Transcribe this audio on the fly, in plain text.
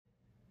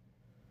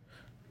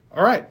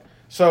All right.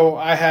 So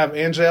I have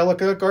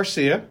Angelica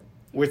Garcia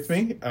with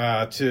me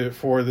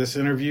for this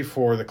interview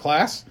for the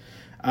class.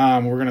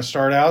 We're going to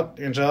start out.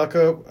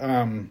 Angelica,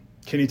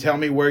 can you tell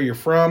me where you're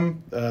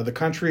from, the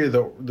country,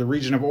 the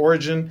region of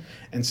origin,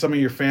 and some of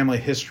your family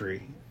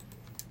history?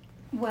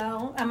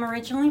 Well, I'm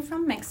originally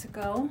from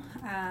Mexico,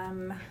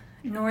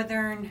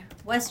 northern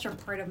western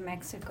part of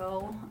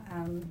Mexico.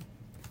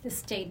 The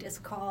state is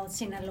called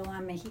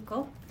Sinaloa,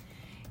 Mexico,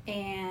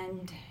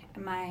 and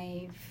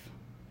my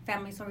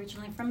family's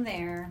originally from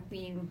there.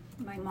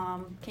 My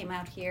mom came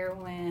out here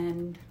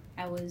when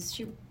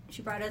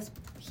she brought us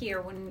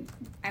here when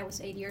I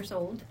was 8 years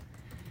old,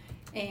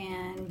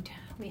 and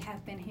we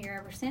have been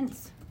here ever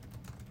since.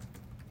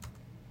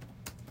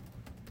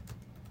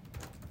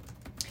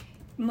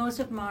 Most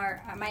of my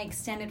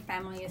extended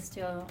family is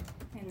still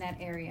in that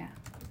area,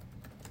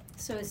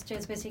 so it's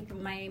just basically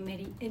my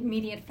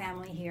immediate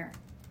family here,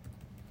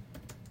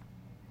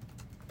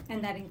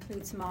 and that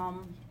includes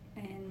mom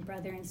and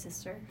brother and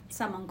sister,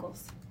 some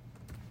uncles.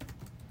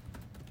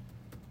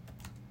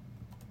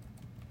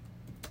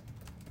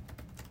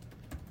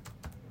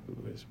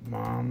 Who is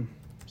mom,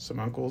 some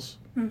uncles?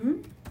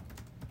 Mm-hmm.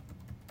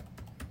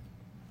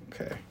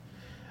 Okay.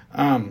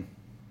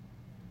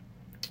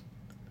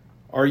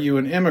 Are you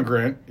an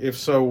immigrant? If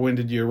so, when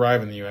did you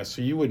arrive in the U.S.?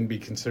 So you wouldn't be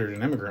considered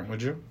an immigrant,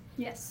 would you?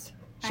 Yes.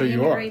 So I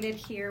you are. immigrated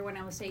here when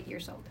I was 8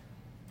 years old.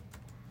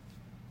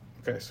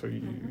 Okay, so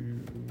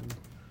you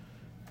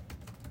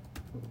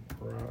were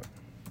brought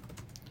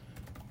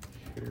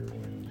here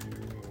when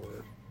you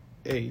were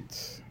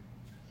 8.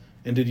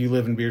 And did you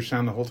live in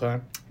Beerstown the whole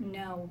time?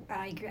 No,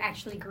 I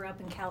actually grew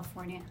up in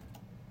California.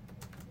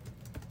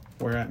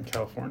 Where at in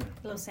California?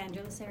 Los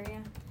Angeles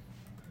area.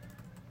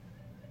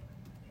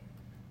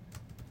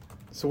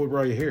 So what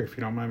brought you here, if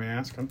you don't mind me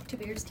asking? To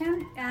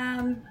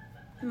Beardstown?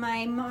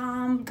 My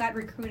mom got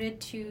recruited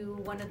to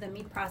one of the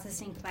meat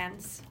processing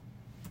plants,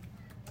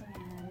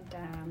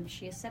 and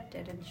she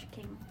accepted and she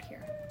came up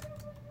here.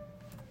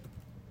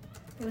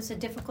 It was a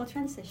difficult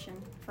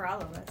transition for all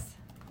of us.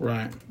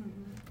 Right.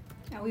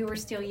 Mm-hmm. And we were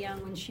still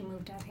young when she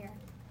moved out here.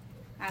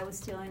 I was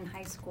still in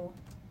high school.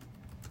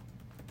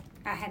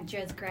 I had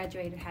just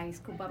graduated high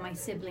school, but my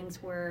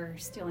siblings were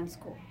still in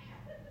school.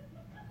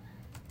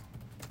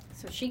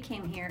 So she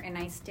came here and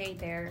I stayed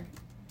there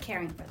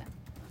caring for them.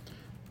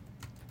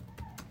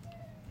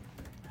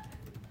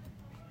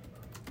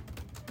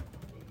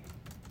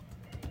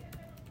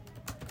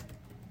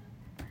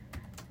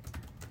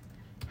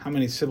 How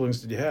many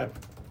siblings did you have?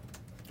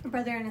 A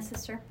brother and a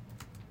sister,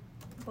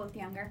 both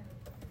younger.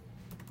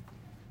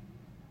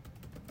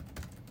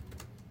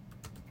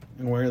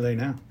 And where are they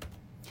now?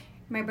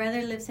 My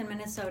brother lives in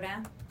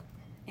Minnesota,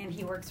 and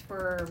he works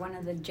for one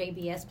of the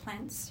JBS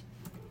plants.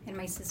 And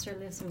my sister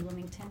lives in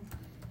Bloomington.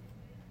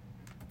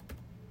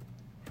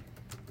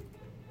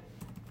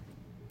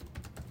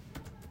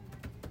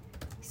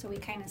 So we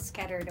kind of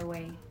scattered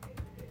away.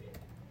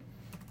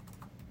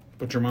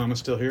 But your mom is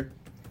still here?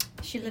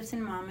 She lives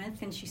in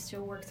Monmouth, and she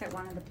still works at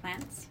one of the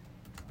plants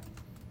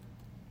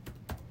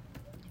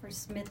for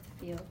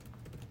Smithfield.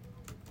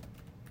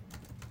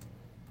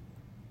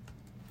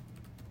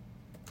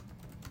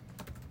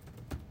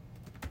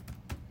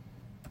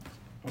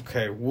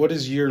 Okay, what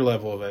is your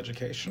level of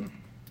education?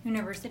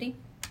 University.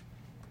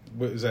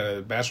 Is that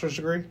a bachelor's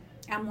degree?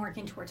 I'm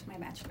working towards my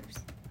bachelor's.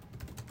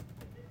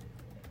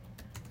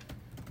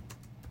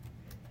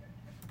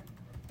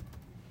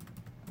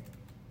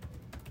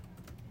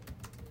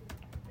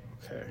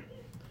 Okay.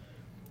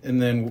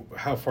 And then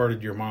how far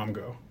did your mom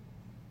go?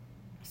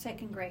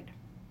 Second grade.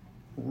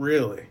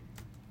 Really?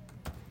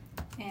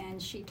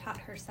 And she taught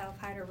herself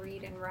how to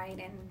read and write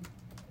and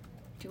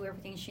do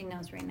everything she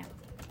knows right now.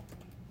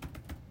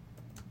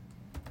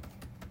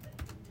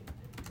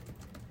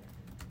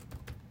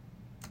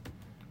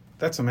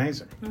 That's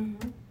amazing.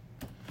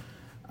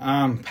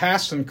 Mm-hmm.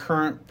 Past and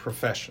current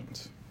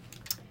professions.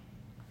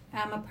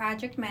 I'm a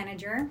project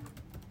manager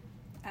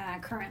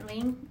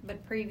currently,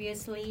 but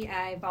previously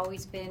I've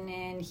always been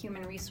in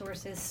human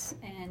resources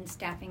and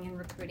staffing and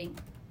recruiting.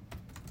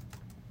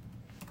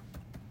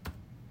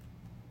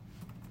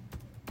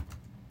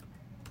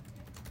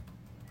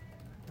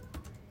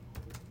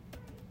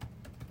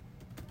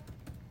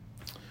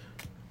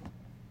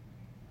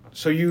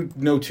 So you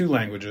know 2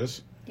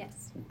 languages.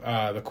 Yes.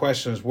 The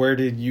question is, where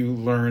did you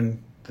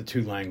learn the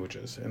 2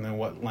 languages? And then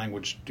what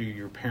language do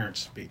your parents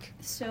speak?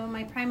 So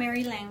my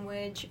primary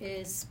language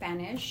is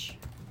Spanish.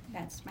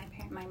 That's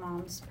my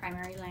mom's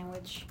primary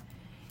language.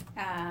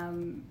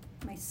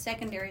 My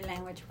secondary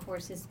language, of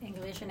course, is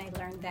English, and I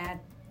learned that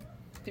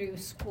through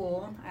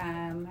school.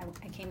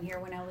 I came here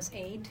when I was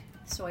 8,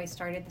 so I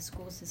started the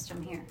school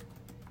system here,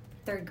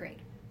 3rd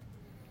grade.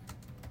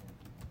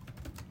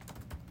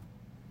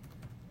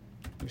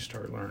 You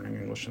start learning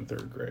English in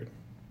 3rd grade.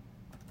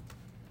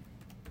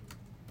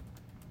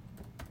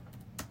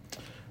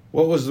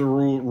 What was the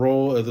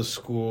role of the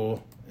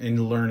school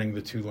in learning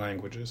the 2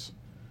 languages?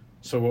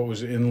 So what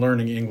was, in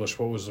learning English,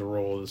 what was the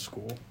role of the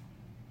school?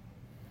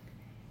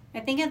 I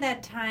think at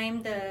that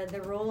time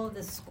the role of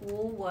the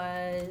school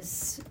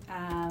was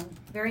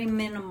very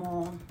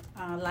minimal.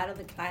 A lot of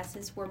the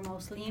classes were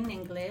mostly in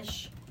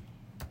English,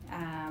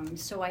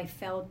 so I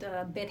felt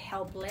a bit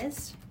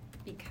helpless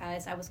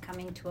because I was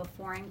coming to a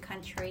foreign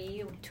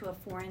country, to a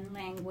foreign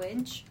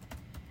language.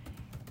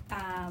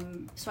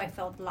 So I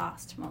felt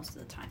lost most of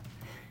the time.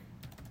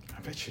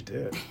 I bet you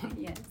did.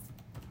 Yes.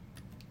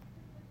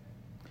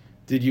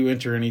 Did you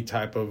enter any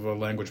type of a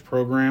language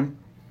program?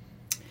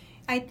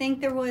 I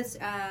think there was,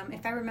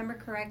 if I remember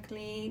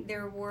correctly,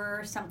 there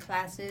were some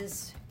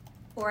classes,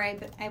 or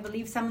I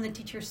believe some of the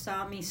teachers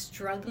saw me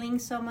struggling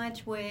so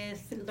much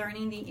with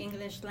learning the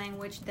English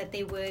language that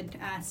they would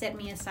set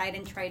me aside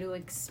and try to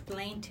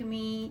explain to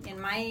me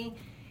in my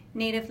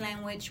native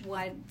language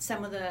what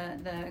some of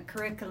the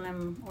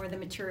curriculum or the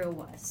material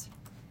was.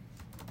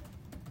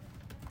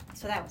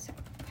 So that was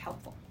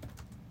helpful.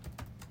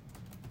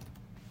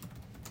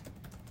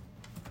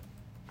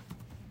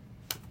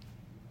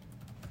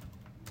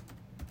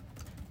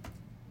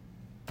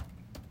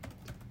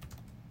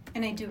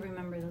 And I do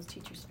remember those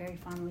teachers very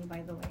fondly,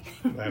 by the way.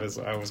 That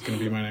was going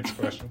to be my next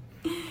question.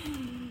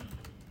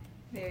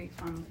 Very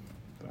fondly.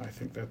 I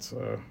think that's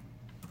a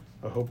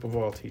hope of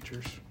all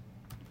teachers.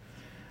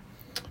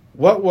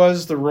 What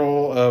was the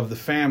role of the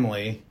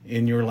family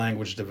in your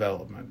language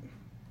development?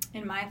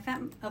 In my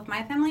family,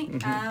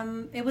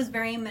 Mm-hmm. it was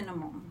very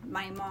minimal.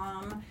 My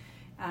mom,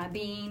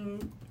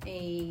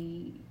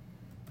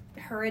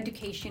 her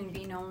education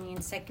being only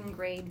in second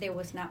grade, there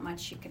was not much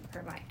she could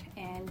provide.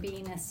 And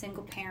being a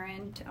single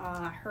parent,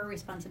 her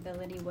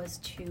responsibility was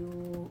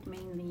to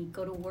mainly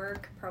go to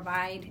work,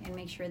 provide, and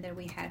make sure that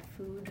we had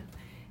food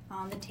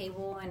on the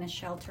table and a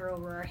shelter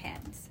over our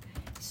heads.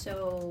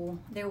 So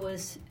there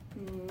was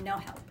no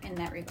help in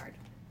that regard.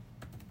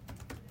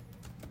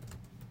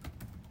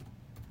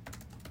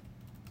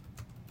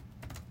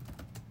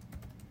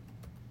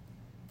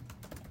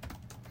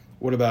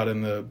 What about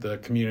in the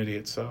community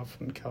itself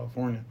in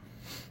California?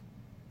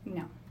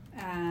 No.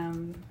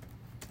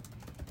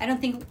 I don't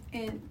think,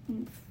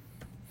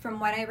 from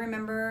what I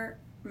remember,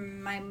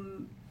 my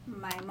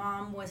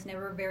mom was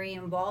never very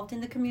involved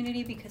in the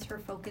community because her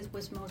focus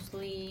was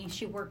mostly,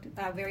 she worked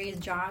various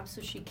jobs,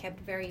 so she kept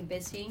very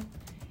busy.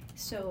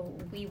 So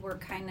we were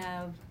kind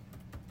of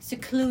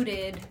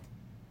secluded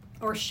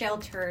or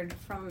sheltered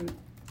from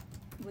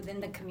within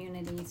the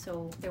community,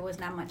 so there was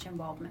not much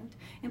involvement.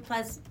 And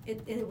plus,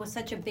 it was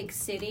such a big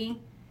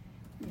city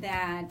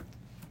that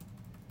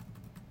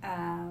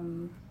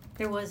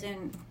there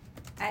wasn't,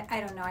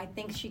 I don't know, I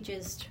think she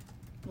just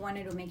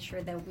wanted to make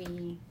sure that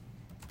we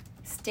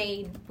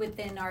stayed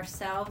within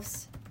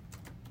ourselves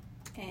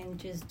and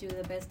just do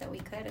the best that we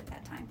could at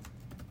that time.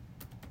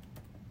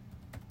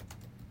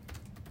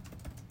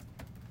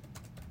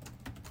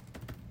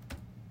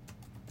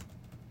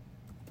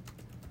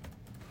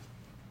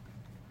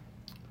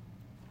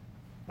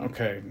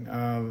 Okay,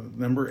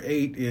 number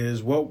 8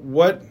 is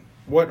what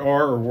are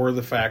or were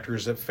the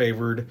factors that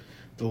favored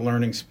the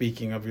learning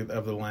speaking of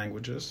the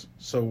languages?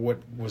 So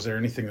was there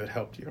anything that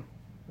helped you?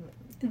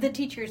 The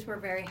teachers were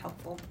very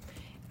helpful,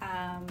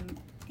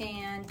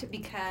 and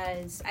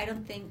because I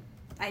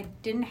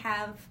didn't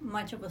have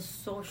much of a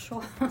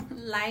social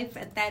life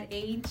at that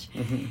age,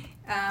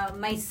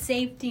 my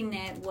safety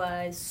net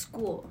was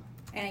school,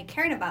 and I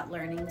cared about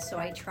learning, so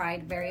I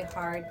tried very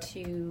hard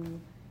to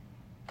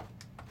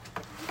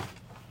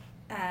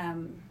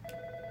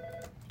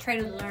try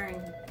to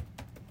learn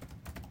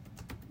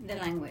the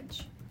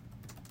language.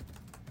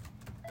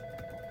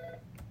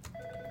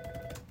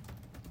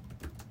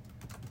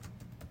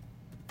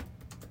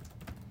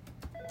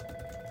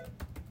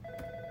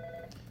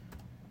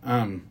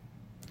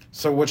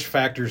 So which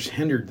factors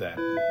hindered that?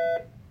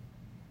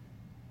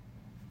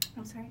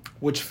 I'm sorry?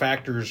 Which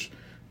factors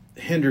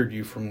hindered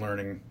you from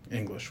learning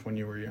English when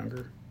you were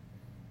younger?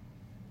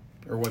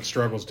 Or what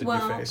struggles did you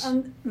face?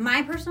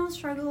 My personal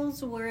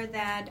struggles were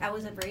that I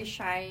was a very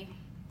shy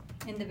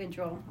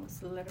individual.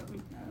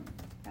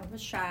 I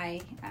was shy.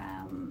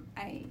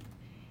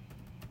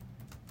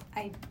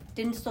 I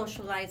didn't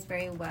socialize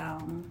very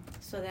well,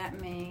 so that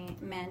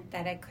meant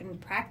that I couldn't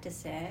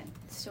practice it.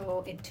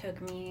 So it took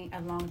me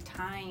a long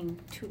time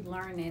to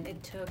learn it.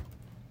 It took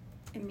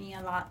me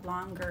a lot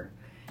longer.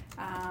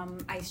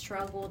 I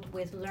struggled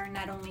with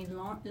not only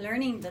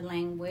learning the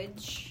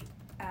language,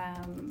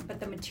 but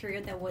the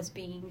material that was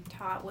being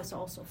taught was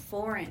also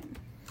foreign,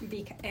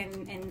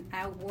 and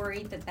I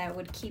worried that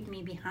would keep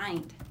me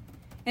behind.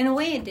 In a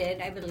way, it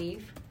did, I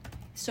believe.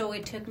 So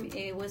it took me.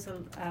 It was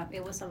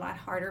a lot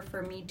harder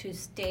for me to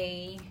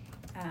stay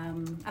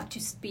up to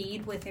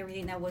speed with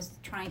everything that was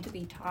trying to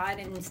be taught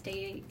and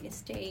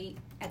stay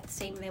at the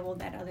same level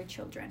that other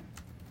children.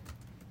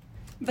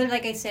 But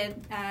like I said,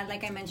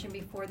 like I mentioned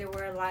before, there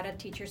were a lot of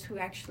teachers who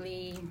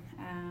actually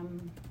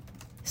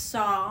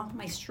saw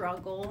my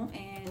struggle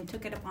and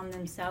took it upon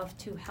themselves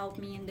to help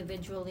me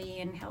individually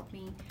and help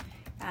me,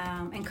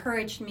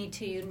 encouraged me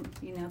to,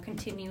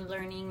 continue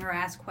learning or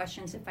ask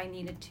questions if I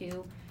needed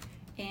to.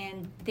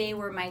 And they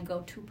were my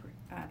go-to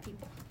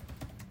people.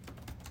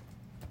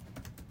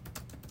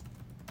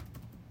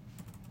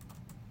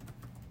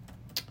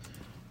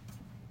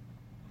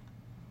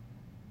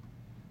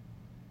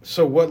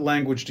 So what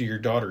language do your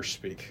daughters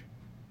speak?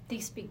 They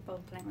speak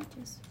both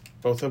languages.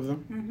 Both of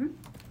them? Mm-hmm.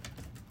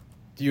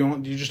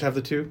 Do you just have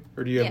the two,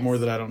 or do you have Yes. more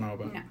that I don't know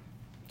about? No.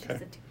 Okay. Just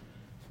the two.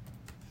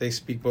 They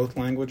speak both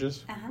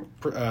languages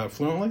Uh-huh.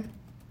 Fluently?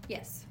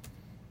 Yes.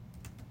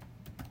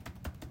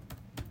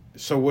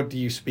 So what do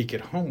you speak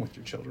at home with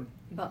your children?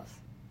 Both.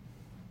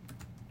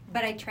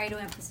 But I try to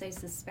emphasize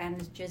the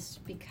Spanish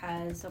just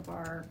because of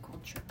our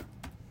culture.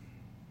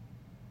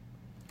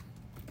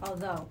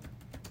 Although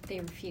they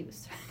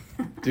refuse.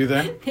 Do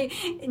they?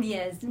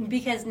 Yes,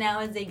 because now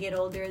as they get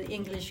older,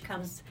 English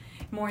comes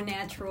more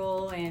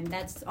natural, and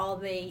that's all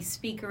they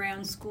speak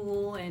around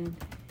school, and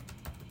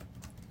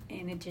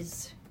it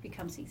just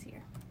becomes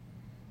easier.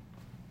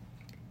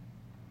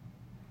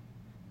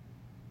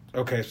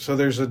 Okay, so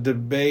there's a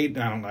debate.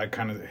 I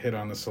kind of hit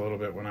on this a little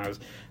bit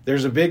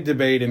there's a big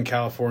debate in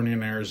California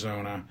and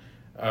Arizona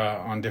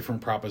on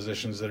different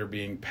propositions that are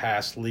being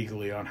passed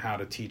legally on how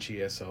to teach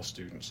ESL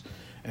students.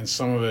 And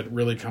some of it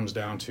really comes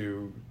down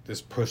to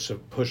this push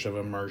of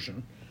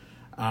immersion.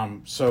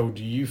 So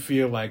do you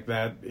feel like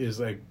that is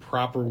a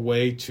proper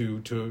way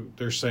to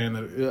they're saying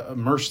that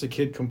immerse the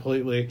kid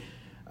completely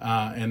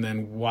and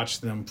then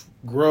watch them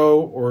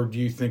grow, or do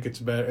you think it's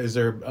better? Is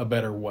there a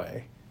better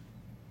way?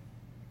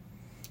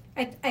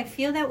 I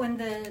feel that when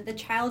the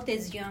child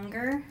is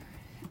younger,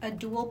 a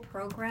dual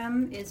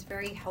program is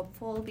very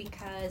helpful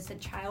because the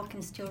child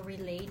can still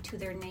relate to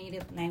their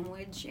native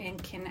language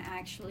and can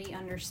actually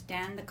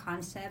understand the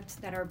concepts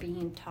that are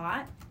being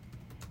taught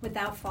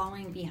without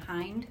falling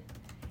behind,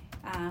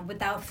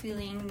 without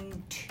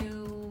feeling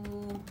too,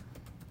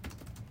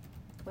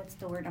 what's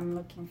the word I'm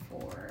looking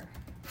for,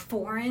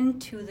 foreign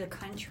to the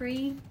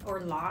country or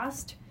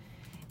lost.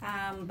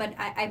 But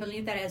I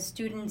believe that as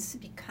students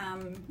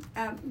become,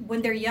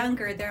 when they're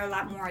younger, they're a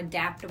lot more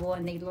adaptable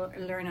and they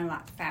learn a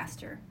lot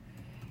faster.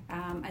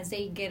 As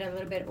they get a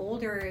little bit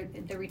older,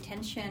 the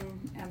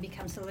retention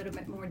becomes a little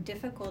bit more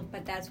difficult,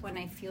 but that's when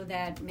I feel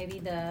that maybe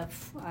the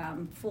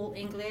full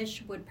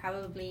English would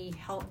probably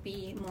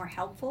be more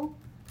helpful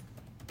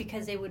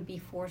because they would be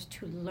forced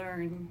to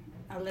learn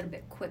a little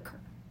bit quicker.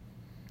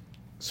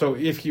 So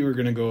if you were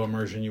going to go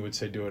immersion, you would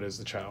say do it as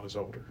the child is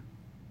older.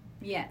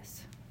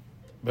 Yes.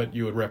 But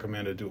you would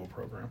recommend a dual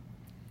program?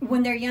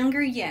 When they're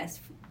younger, yes,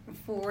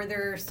 for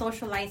their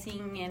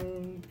socializing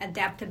and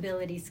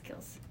adaptability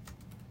skills.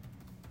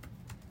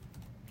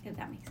 If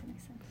that makes any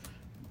sense.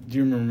 Do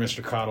you remember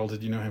Mr. Cottle?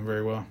 Did you know him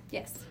very well?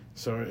 Yes.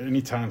 So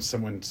anytime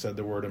someone said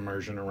the word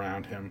immersion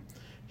around him,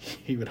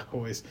 he would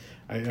always,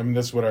 I mean,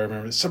 that's what I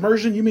remember.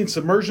 Submersion? You mean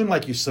submersion?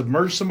 Like you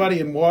submerge somebody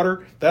in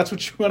water? That's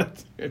what you want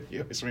to do?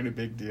 He always made a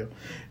big deal.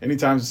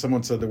 Anytime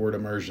someone said the word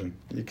immersion,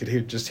 you could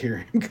hear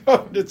him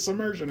go, it's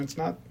immersion. It's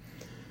not.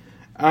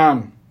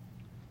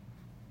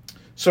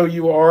 So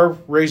you are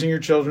raising your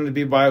children to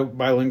be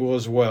bilingual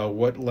as well.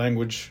 What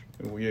language?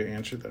 We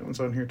answered that one's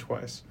on here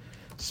twice.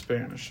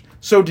 Spanish.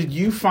 So did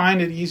you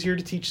find it easier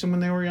to teach them when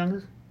they were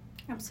younger?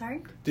 I'm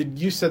sorry?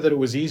 You said that it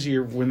was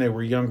easier when they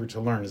were younger to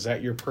learn. Is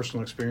that your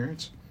personal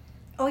experience?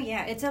 Oh,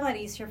 yeah. It's a lot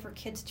easier for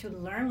kids to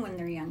learn when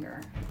they're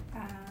younger.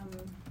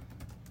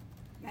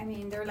 I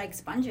mean, they're like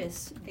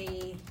sponges.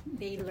 They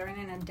learn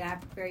and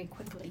adapt very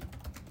quickly.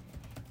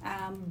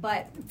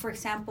 But for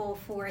example,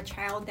 for a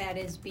child that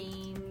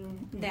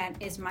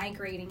is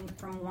migrating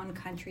from one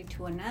country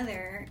to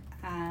another,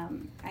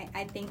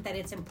 I think that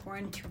it's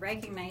important to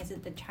recognize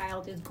that the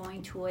child is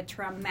going to a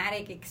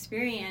traumatic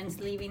experience,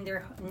 leaving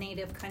their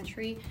native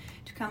country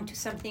to come to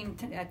something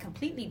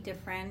completely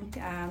different.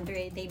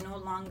 They no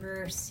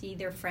longer see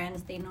their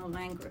friends, they no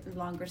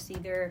longer see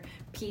their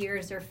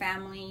peers, their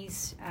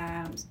families,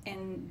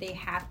 and they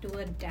have to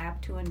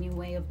adapt to a new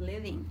way of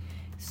living.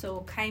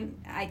 So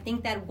I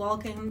think that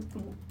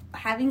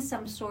having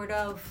some sort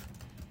of,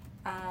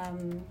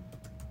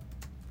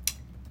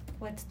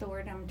 what's the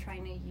word I'm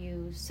trying to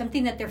use?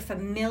 Something that they're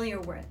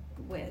familiar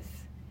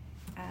with,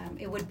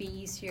 it would be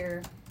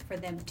easier for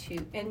them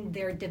in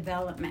their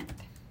development.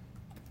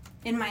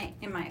 In my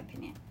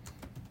opinion,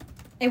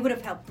 it would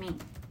have helped me.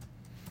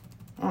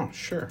 Oh,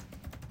 sure.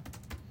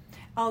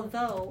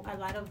 Although a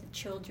lot of the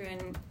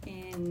children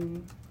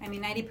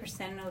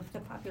 90% of the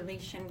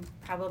population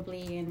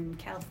probably in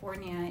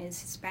California is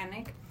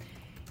Hispanic.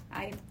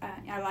 A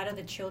lot of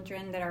the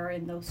children that are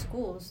in those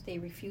schools, they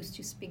refuse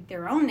to speak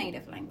their own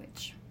native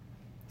language.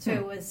 So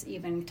it was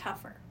even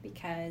tougher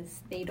because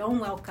they don't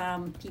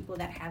welcome people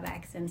that have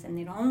accents and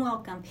they don't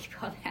welcome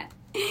people that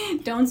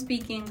don't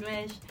speak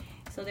English.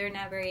 So they're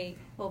not very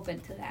open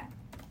to that.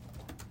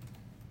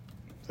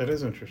 That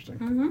is interesting.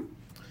 Mm-hmm.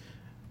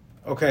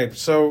 Okay,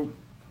 so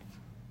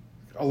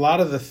a lot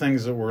of the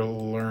things that we're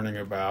learning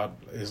about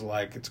is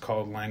like, it's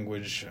called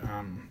language,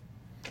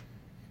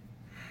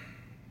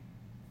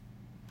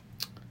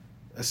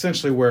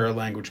 essentially where a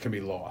language can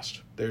be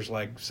lost. There's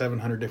like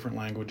 700 different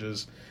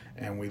languages,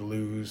 and we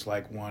lose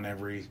like one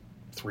every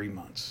 3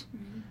 months.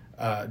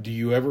 Mm-hmm. Do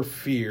you ever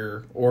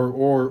fear,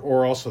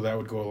 or also that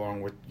would go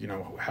along with,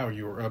 how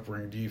you were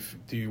upbringing,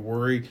 do you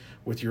worry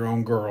with your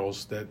own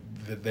girls that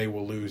they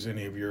will lose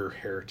any of your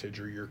heritage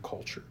or your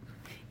culture?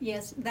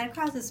 Yes, that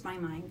crosses my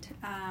mind.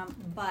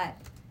 But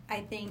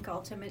I think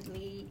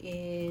ultimately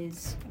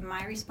is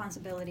my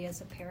responsibility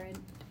as a parent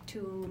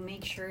to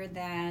make sure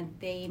that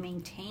they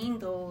maintain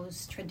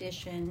those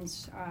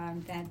traditions,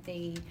 that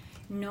they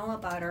know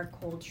about our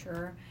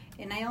culture.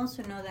 And I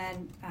also know that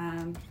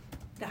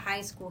the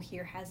high school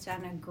here has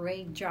done a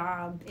great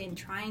job in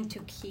trying to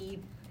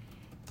keep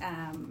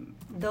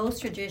those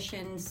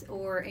traditions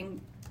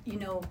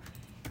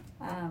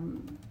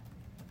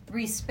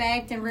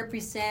respect and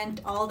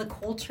represent all the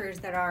cultures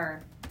that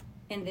are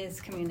in this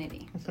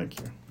community. Well, thank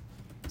you.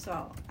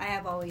 So I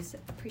have always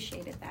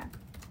appreciated that.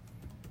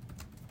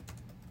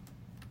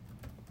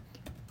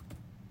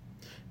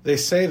 They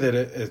say that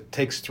it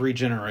takes 3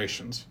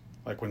 generations.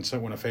 Like when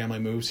a family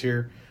moves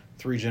here,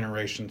 3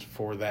 generations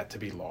for that to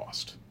be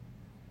lost.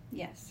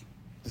 Yes.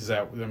 Does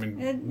that? I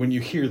mean, when you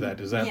hear that,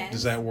 does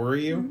that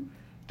worry you? Mm-hmm.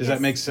 Does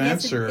that make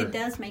sense? Yes, it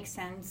does make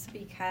sense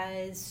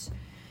because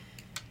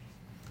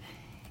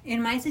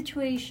in my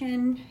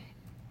situation,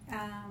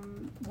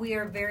 we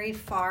are very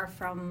far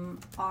from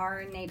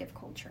our native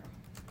culture,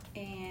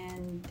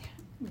 and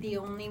the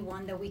only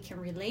one that we can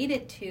relate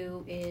it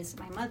to is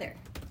my mother.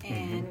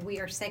 And we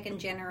are second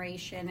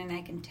generation, and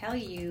I can tell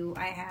you,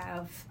 I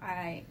have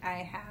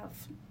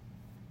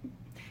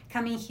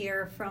coming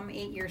here from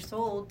 8 years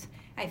old.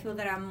 I feel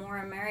that I'm more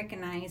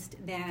Americanized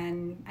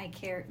than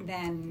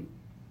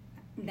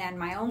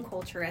my own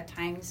culture at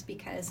times,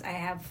 because I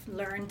have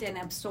learned and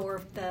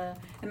absorbed the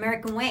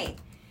American way.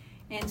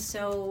 And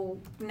so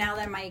now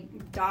that I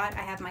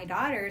have my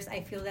daughters,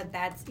 I feel that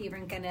that's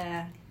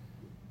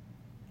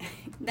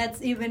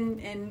even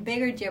in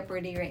bigger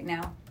jeopardy right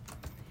now.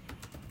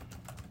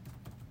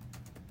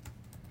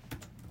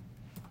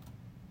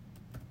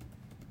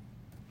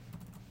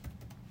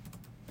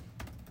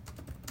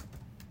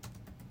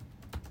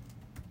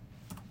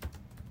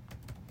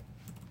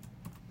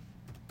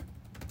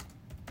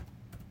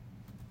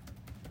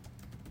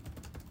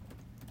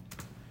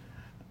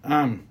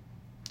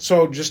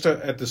 So just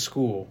at the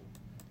school,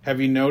 have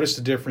you noticed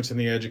a difference in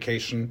the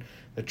education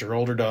that your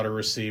older daughter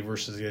received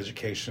versus the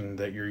education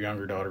that your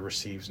younger daughter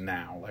receives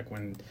now? Like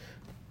when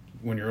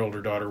your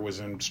older daughter was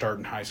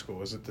starting high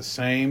school, is it the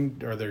same?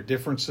 Are there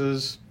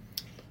differences?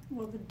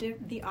 Well,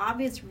 the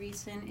obvious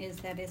reason is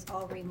that it's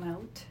all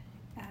remote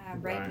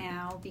right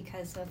now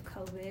because of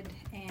COVID,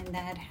 and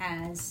that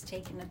has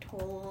taken a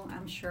toll,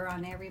 I'm sure,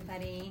 on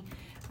everybody,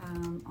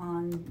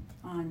 on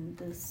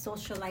the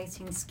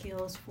socializing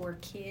skills for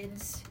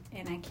kids,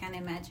 and I can't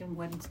imagine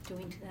what it's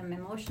doing to them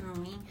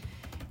emotionally.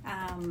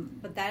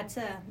 But that's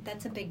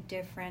a big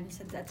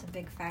difference, and that's a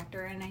big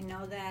factor. And I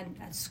know that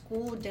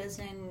school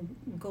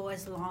doesn't go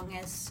as long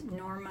as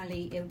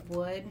normally it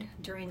would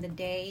during the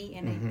day,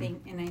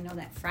 and I know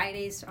that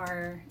Fridays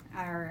are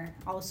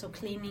also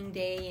cleaning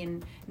day,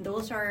 and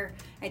those are,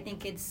 I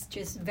think it's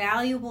just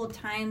valuable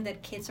time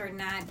that kids are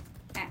not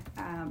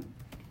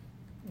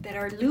that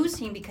are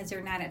losing because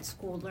they're not at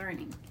school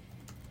learning.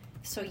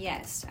 So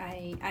yes,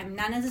 I'm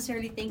not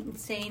necessarily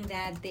saying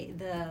that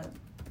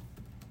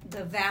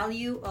the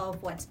value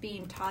of what's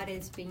being taught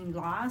is being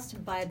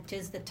lost, but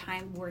just the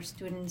time where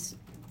students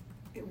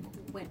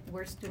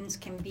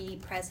can be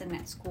present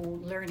at school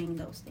learning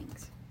those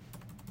things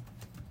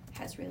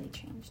has really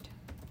changed.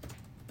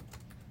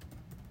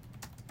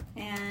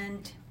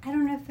 And I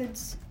don't know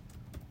if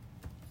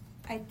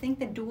I think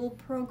the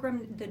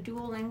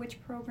dual language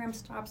program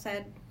stops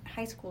at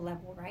high school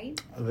level,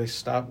 right? They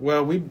stop.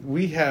 Well,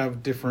 we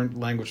have different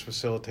language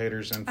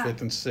facilitators in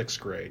 5th and 6th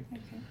grade.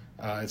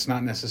 Okay. It's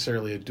not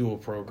necessarily a dual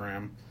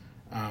program.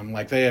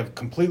 Like they have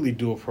completely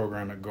dual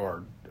program at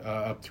Guard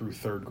up through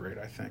 3rd grade,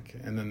 I think.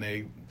 And then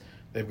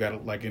they've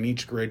got, like in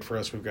each grade for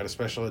us, we've got a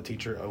special ed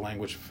teacher, a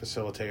language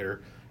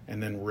facilitator,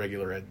 and then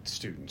regular ed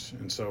students.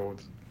 And so,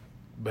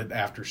 but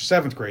after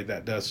 7th grade,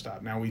 that does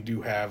stop. Now we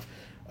do have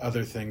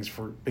other things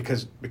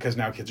because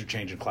now kids are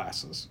changing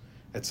classes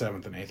at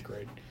 7th and 8th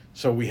grade.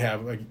 So we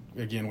have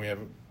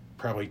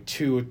probably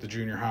 2 at the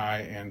junior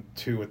high and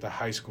 2 at the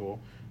high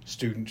school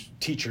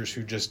teachers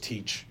who just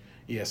teach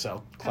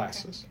ESL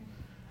classes.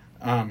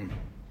 Okay.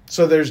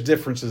 So there's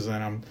differences in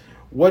them.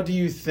 What do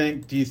you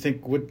think?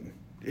 Take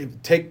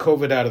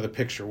COVID out of the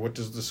picture, what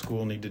does the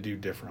school need to do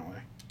differently?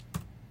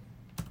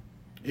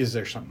 Is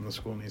there something the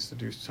school needs to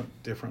do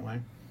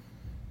differently?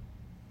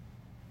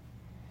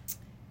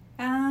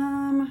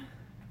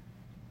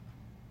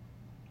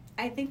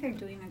 I think they're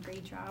doing a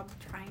great job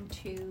trying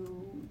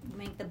to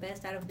make the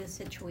best out of this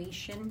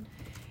situation.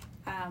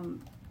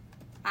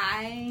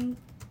 I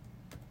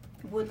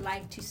would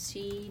like to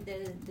see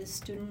the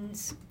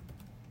students.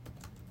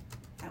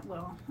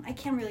 Well, I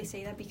can't really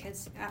say that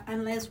because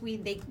unless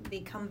they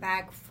come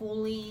back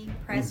fully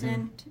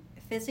present,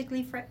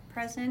 physically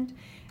present,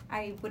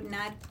 I would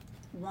not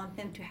want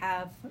them to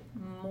have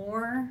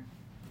more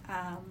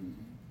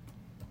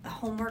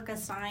homework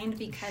assigned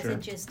because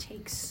it just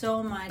takes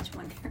so much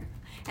when they're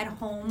at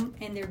home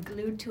and they're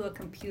glued to a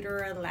computer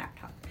or a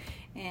laptop.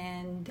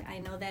 And I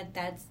know that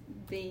that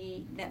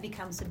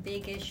becomes a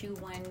big issue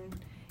when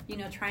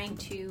trying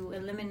to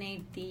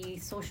eliminate the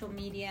social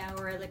media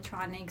or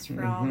electronics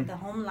from the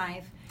home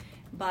life.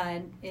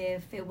 But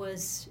if it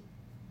was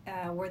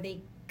where they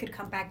could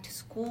come back to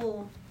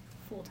school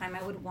full time,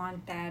 I would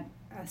want that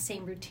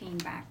same routine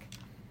back.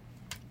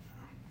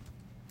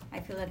 I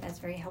feel that that's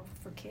very helpful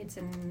for kids,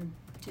 and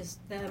just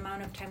the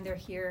amount of time they're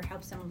here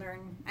helps them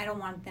learn. I don't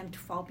want them to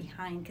fall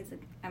behind, because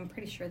I'm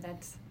pretty sure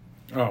that's...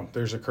 Oh,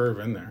 there's a curve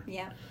in there.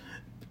 Yeah.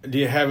 Do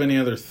you have any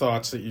other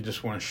thoughts that you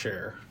just want to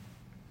share?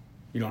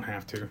 You don't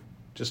have to.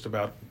 Just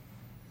about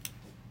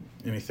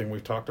anything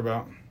we've talked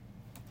about?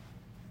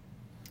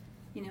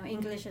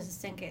 English is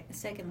a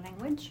second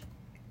language.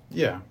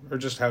 Yeah, or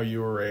just how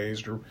you were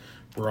raised, or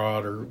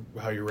brought, or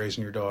how you're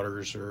raising your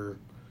daughters, or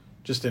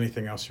just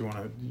anything else you want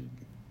to...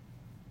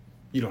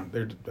 You don't,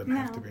 there doesn't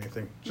have to be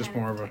anything. Just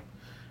more of a...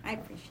 I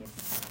appreciate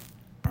it.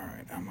 All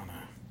right, I'm going to...